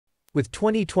With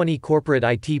 2020 corporate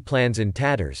IT plans in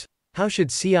tatters, how should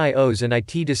CIOs and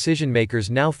IT decision-makers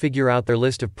now figure out their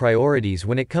list of priorities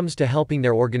when it comes to helping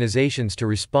their organizations to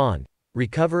respond,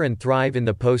 recover and thrive in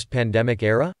the post-pandemic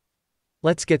era?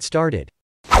 Let's get started.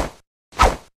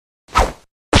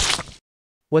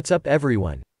 What's up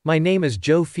everyone? My name is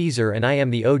Joe Feezer and I am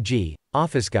the OG,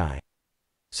 Office Guy.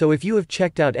 So if you have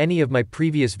checked out any of my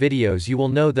previous videos, you will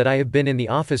know that I have been in the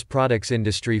office products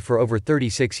industry for over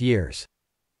 36 years.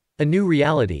 A new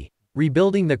reality: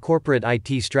 rebuilding the corporate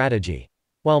IT strategy.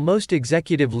 While most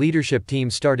executive leadership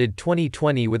teams started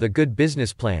 2020 with a good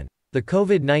business plan, the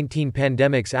COVID-19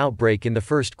 pandemic's outbreak in the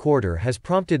first quarter has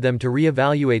prompted them to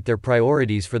reevaluate their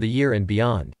priorities for the year and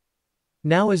beyond.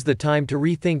 Now is the time to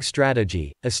rethink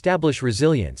strategy, establish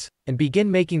resilience, and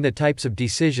begin making the types of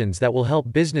decisions that will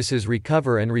help businesses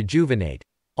recover and rejuvenate,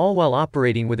 all while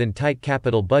operating within tight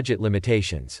capital budget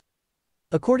limitations.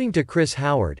 According to Chris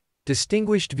Howard,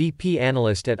 distinguished VP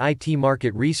analyst at IT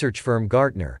market research firm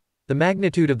Gartner, the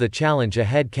magnitude of the challenge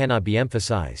ahead cannot be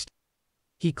emphasized.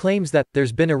 He claims that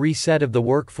there's been a reset of the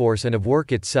workforce and of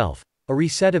work itself, a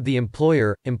reset of the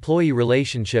employer-employee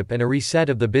relationship and a reset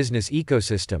of the business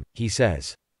ecosystem, he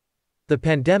says. The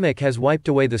pandemic has wiped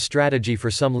away the strategy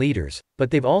for some leaders, but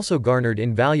they've also garnered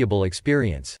invaluable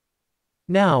experience.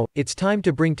 Now, it's time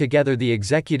to bring together the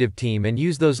executive team and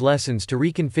use those lessons to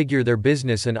reconfigure their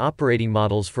business and operating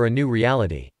models for a new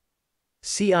reality.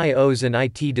 CIOs and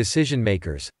IT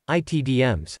decision-makers,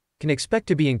 ITDMs, can expect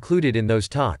to be included in those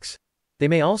talks. They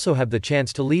may also have the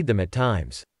chance to lead them at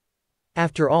times.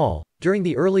 After all, during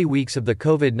the early weeks of the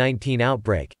COVID-19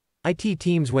 outbreak, IT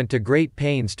teams went to great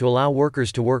pains to allow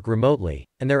workers to work remotely,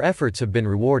 and their efforts have been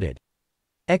rewarded.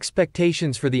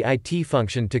 Expectations for the IT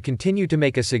function to continue to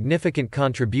make a significant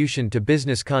contribution to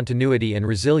business continuity and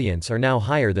resilience are now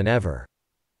higher than ever.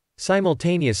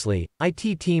 Simultaneously,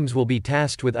 IT teams will be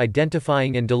tasked with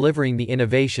identifying and delivering the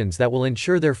innovations that will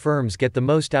ensure their firms get the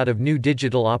most out of new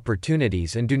digital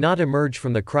opportunities and do not emerge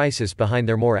from the crisis behind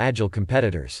their more agile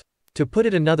competitors. To put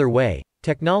it another way,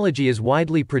 technology is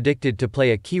widely predicted to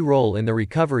play a key role in the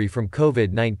recovery from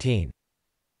COVID-19.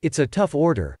 It's a tough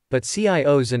order, but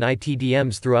CIOs and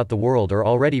ITDMs throughout the world are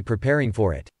already preparing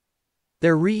for it.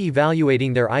 They're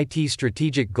re-evaluating their IT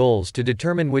strategic goals to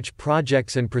determine which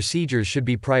projects and procedures should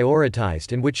be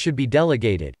prioritized and which should be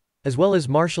delegated, as well as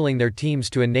marshaling their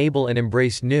teams to enable and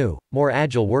embrace new, more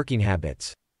agile working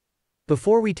habits.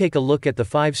 Before we take a look at the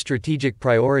 5 strategic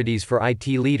priorities for IT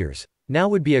leaders, now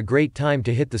would be a great time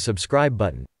to hit the subscribe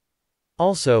button.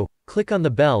 Also, click on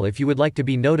the bell if you would like to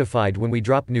be notified when we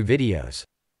drop new videos.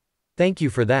 Thank you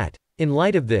for that. In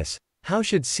light of this, how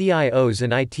should CIOs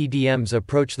and ITDMs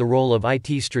approach the role of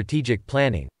IT strategic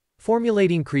planning,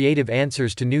 formulating creative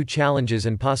answers to new challenges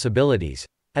and possibilities,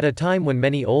 at a time when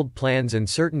many old plans and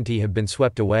certainty have been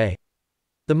swept away?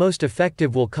 The most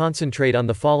effective will concentrate on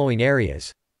the following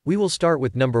areas. We will start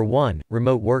with number 1,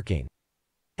 remote working.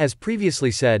 As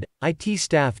previously said, IT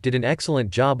staff did an excellent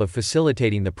job of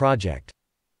facilitating the project.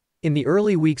 In the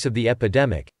early weeks of the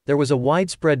epidemic, there was a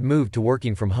widespread move to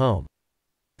working from home.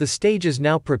 The stage is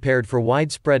now prepared for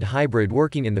widespread hybrid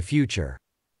working in the future.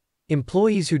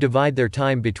 Employees who divide their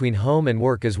time between home and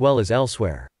work as well as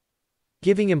elsewhere.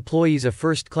 Giving employees a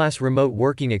first-class remote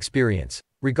working experience,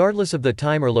 regardless of the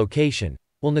time or location,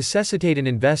 will necessitate an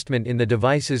investment in the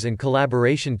devices and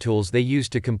collaboration tools they use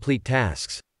to complete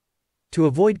tasks. To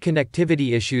avoid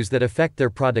connectivity issues that affect their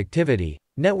productivity,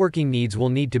 networking needs will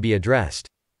need to be addressed.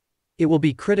 It will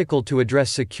be critical to address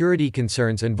security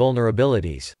concerns and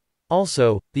vulnerabilities.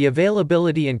 Also, the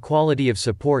availability and quality of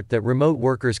support that remote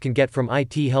workers can get from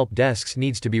IT help desks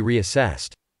needs to be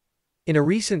reassessed. In a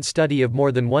recent study of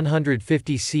more than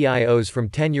 150 CIOs from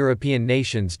 10 European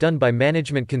nations done by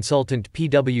management consultant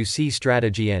PwC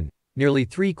Strategy, nearly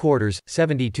 3/4,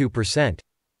 72%,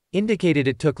 indicated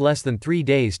it took less than 3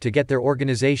 days to get their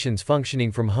organizations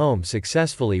functioning from home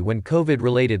successfully when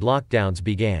COVID-related lockdowns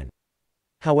began.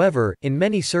 However, in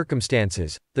many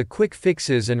circumstances, the quick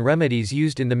fixes and remedies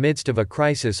used in the midst of a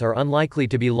crisis are unlikely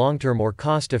to be long-term or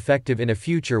cost-effective in a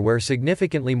future where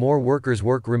significantly more workers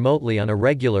work remotely on a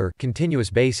regular,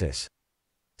 continuous basis.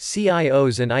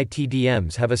 CIOs and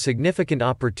ITDMs have a significant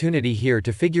opportunity here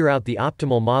to figure out the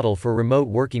optimal model for remote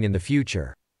working in the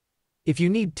future. If you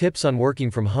need tips on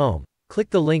working from home, click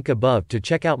the link above to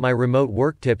check out my Remote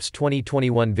Work Tips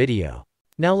 2021 video.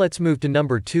 Now let's move to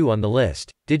number 2 on the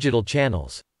list, digital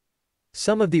channels.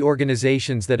 Some of the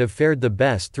organizations that have fared the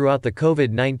best throughout the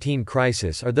COVID-19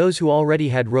 crisis are those who already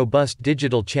had robust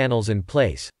digital channels in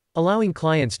place, allowing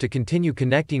clients to continue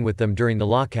connecting with them during the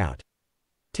lockout.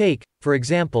 Take, for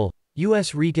example,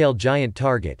 U.S. retail giant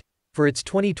Target. For its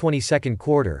 2020 second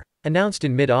quarter, Announced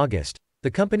in mid-August,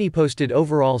 the company posted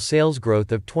overall sales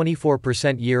growth of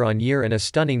 24% year-on-year and a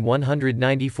stunning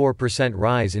 194%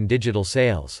 rise in digital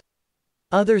sales.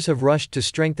 Others have rushed to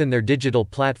strengthen their digital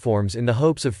platforms in the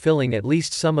hopes of filling at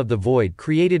least some of the void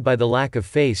created by the lack of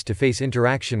face-to-face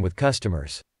interaction with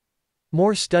customers.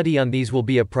 More study on these will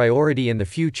be a priority in the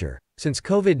future, since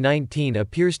COVID-19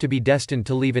 appears to be destined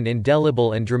to leave an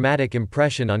indelible and dramatic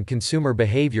impression on consumer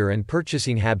behavior and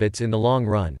purchasing habits in the long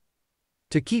run.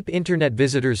 To keep internet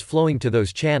visitors flowing to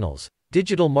those channels,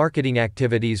 digital marketing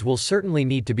activities will certainly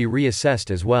need to be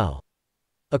reassessed as well.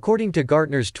 According to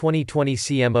Gartner's 2020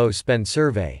 CMO Spend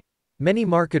Survey, many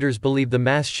marketers believe the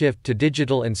mass shift to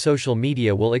digital and social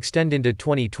media will extend into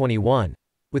 2021,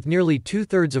 with nearly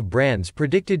two-thirds of brands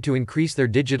predicted to increase their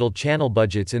digital channel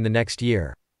budgets in the next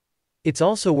year. It's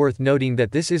also worth noting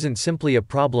that this isn't simply a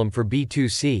problem for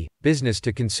B2C,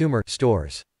 business-to-consumer,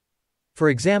 stores. For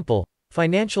example,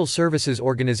 financial services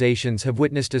organizations have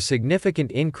witnessed a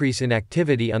significant increase in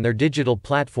activity on their digital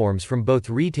platforms from both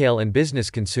retail and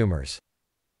business consumers.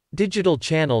 Digital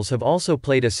channels have also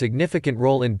played a significant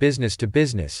role in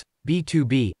business-to-business,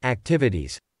 B2B,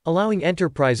 activities, allowing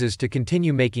enterprises to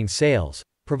continue making sales,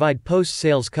 provide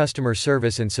post-sales customer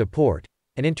service and support,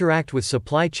 and interact with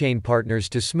supply chain partners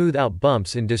to smooth out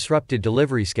bumps in disrupted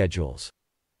delivery schedules.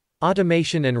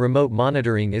 Automation and remote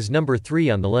monitoring is number 3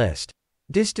 on the list.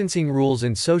 Distancing rules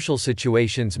in social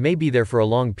situations may be there for a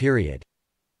long period.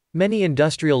 Many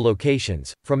industrial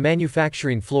locations, from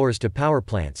manufacturing floors to power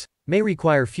plants, may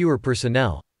require fewer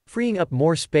personnel, freeing up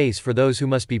more space for those who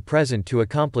must be present to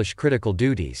accomplish critical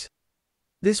duties.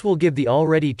 This will give the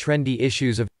already trendy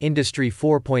issues of Industry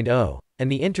 4.0 and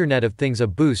the Internet of Things a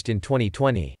boost in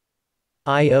 2020.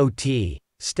 IoT.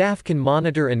 Staff can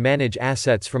monitor and manage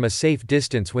assets from a safe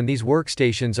distance when these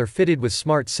workstations are fitted with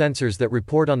smart sensors that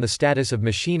report on the status of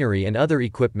machinery and other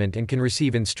equipment and can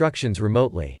receive instructions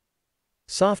remotely.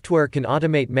 Software can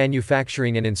automate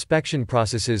manufacturing and inspection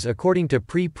processes according to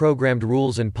pre-programmed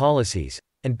rules and policies,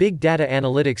 and big data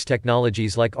analytics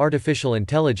technologies like artificial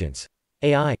intelligence,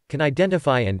 AI, can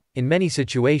identify and, in many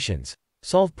situations,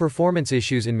 solve performance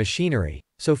issues in machinery,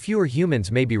 so fewer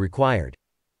humans may be required.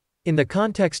 In the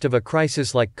context of a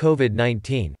crisis like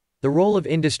COVID-19, the role of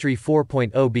Industry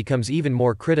 4.0 becomes even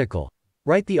more critical,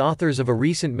 write the authors of a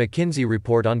recent McKinsey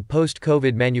report on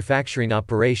post-COVID manufacturing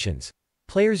operations.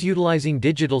 Players utilizing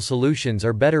digital solutions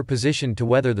are better positioned to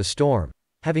weather the storm,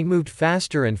 having moved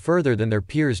faster and further than their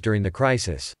peers during the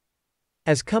crisis.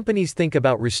 As companies think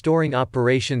about restoring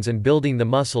operations and building the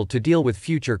muscle to deal with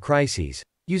future crises,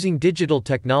 using digital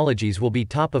technologies will be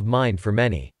top of mind for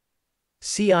many.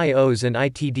 CIOs and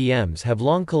ITDMs have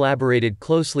long collaborated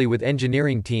closely with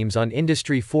engineering teams on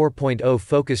Industry 4.0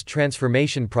 focused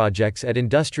transformation projects at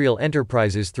industrial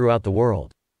enterprises throughout the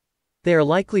world. They are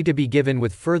likely to be given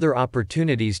with further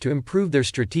opportunities to improve their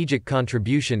strategic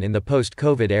contribution in the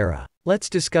post-COVID era. Let's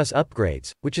discuss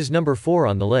upgrades, which is number 4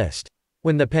 on the list.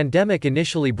 When the pandemic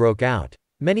initially broke out,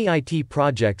 many IT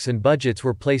projects and budgets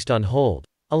were placed on hold,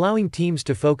 allowing teams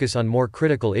to focus on more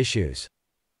critical issues.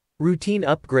 Routine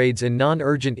upgrades and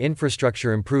non-urgent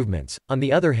infrastructure improvements, on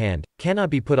the other hand, cannot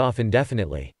be put off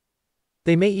indefinitely.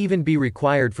 They may even be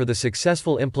required for the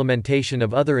successful implementation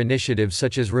of other initiatives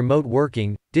such as remote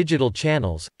working, digital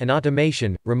channels, and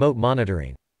automation, remote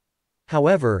monitoring.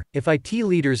 However, if IT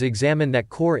leaders examine that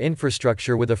core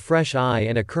infrastructure with a fresh eye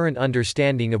and a current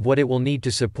understanding of what it will need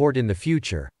to support in the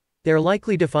future, they are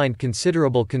likely to find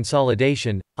considerable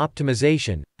consolidation,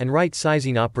 optimization, and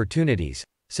right-sizing opportunities,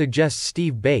 suggests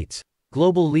Steve Bates,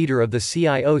 global leader of the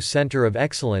CIO Center of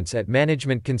Excellence at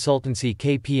management consultancy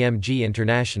KPMG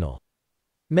International.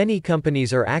 Many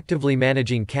companies are actively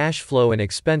managing cash flow and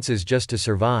expenses just to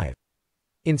survive.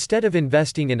 Instead of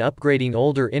investing in upgrading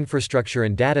older infrastructure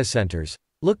and data centers,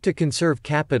 look to conserve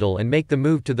capital and make the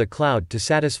move to the cloud to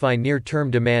satisfy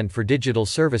near-term demand for digital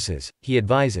services, he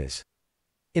advises.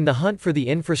 In the hunt for the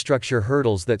infrastructure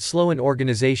hurdles that slow an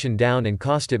organization down and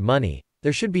cost it money,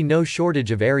 there should be no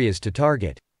shortage of areas to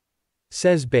target.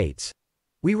 Says Bates.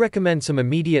 We recommend some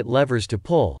immediate levers to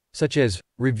pull, such as,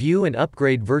 review and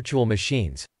upgrade virtual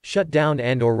machines, shut down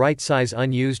and/or right-size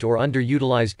unused or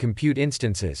underutilized compute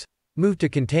instances, move to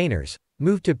containers,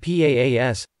 move to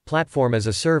PaaS, platform as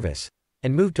a service,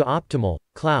 and move to optimal,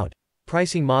 cloud,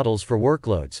 pricing models for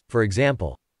workloads, for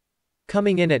example.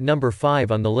 Coming in at number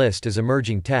 5 on the list is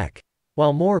emerging tech.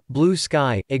 While more blue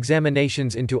sky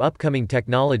examinations into upcoming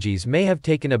technologies may have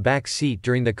taken a back seat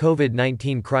during the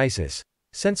COVID-19 crisis,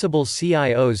 sensible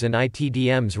CIOs and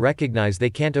ITDMs recognize they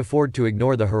can't afford to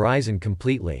ignore the horizon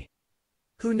completely.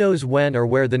 Who knows when or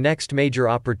where the next major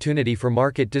opportunity for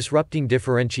market-disrupting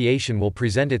differentiation will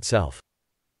present itself?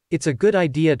 It's a good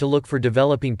idea to look for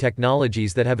developing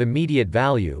technologies that have immediate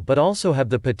value but also have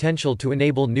the potential to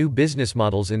enable new business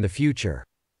models in the future.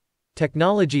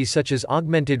 Technologies such as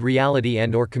augmented reality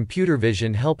and/or computer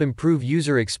vision help improve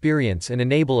user experience and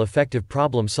enable effective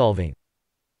problem solving.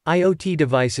 IoT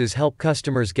devices help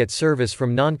customers get service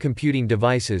from non-computing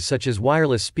devices such as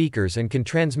wireless speakers and can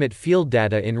transmit field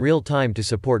data in real time to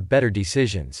support better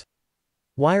decisions.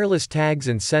 Wireless tags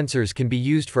and sensors can be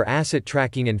used for asset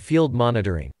tracking and field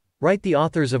monitoring, write the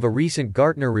authors of a recent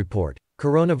Gartner report,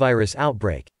 Coronavirus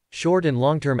Outbreak, Short and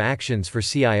Long-Term Actions for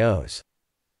CIOs.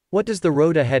 What does the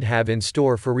road ahead have in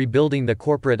store for rebuilding the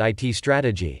corporate IT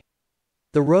strategy?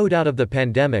 The road out of the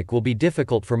pandemic will be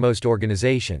difficult for most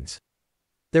organizations.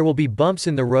 There will be bumps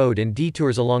in the road and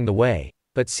detours along the way,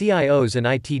 but CIOs and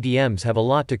ITDMs have a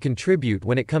lot to contribute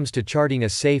when it comes to charting a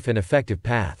safe and effective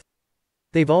path.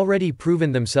 They've already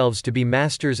proven themselves to be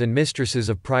masters and mistresses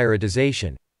of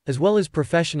prioritization, as well as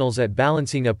professionals at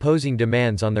balancing opposing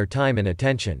demands on their time and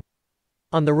attention.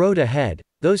 On the road ahead,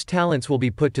 those talents will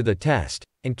be put to the test,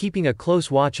 and keeping a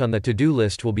close watch on the to-do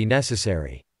list will be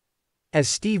necessary. As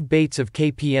Steve Bates of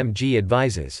KPMG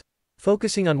advises,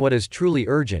 focusing on what is truly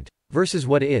urgent, versus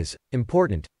what is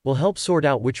important, will help sort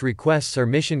out which requests are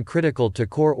mission critical to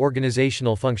core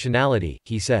organizational functionality,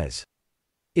 he says.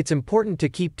 It's important to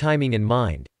keep timing in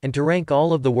mind, and to rank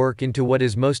all of the work into what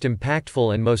is most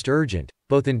impactful and most urgent,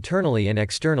 both internally and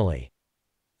externally.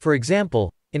 For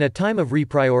example, in a time of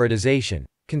reprioritization,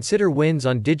 consider wins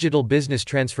on digital business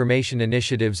transformation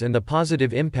initiatives and the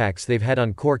positive impacts they've had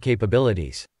on core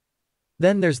capabilities.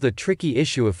 Then there's the tricky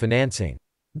issue of financing.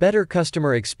 Better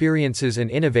customer experiences and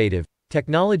innovative,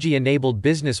 technology-enabled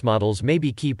business models may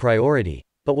be key priority,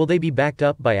 but will they be backed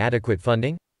up by adequate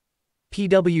funding?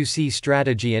 PwC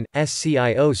Strategy and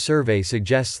SCIO survey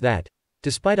suggests that,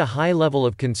 despite a high level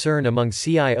of concern among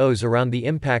CIOs around the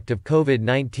impact of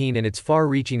COVID-19 and its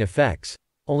far-reaching effects,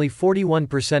 only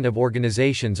 41% of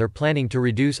organizations are planning to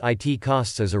reduce IT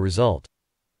costs as a result.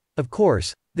 Of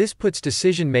course, this puts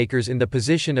decision-makers in the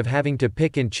position of having to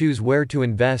pick and choose where to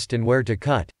invest and where to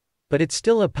cut, but it's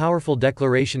still a powerful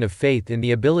declaration of faith in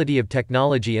the ability of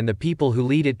technology and the people who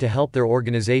lead it to help their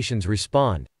organizations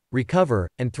respond, recover,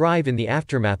 and thrive in the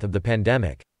aftermath of the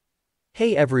pandemic.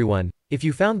 Hey everyone, if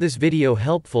you found this video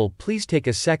helpful, please take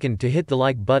a second to hit the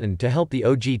like button to help the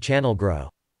OG channel grow.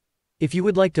 If you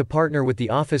would like to partner with the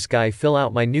Office Guy, fill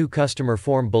out my new customer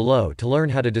form below to learn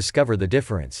how to discover the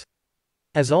difference.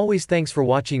 As always, thanks for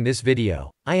watching this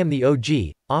video. I am the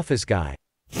OG, Office Guy.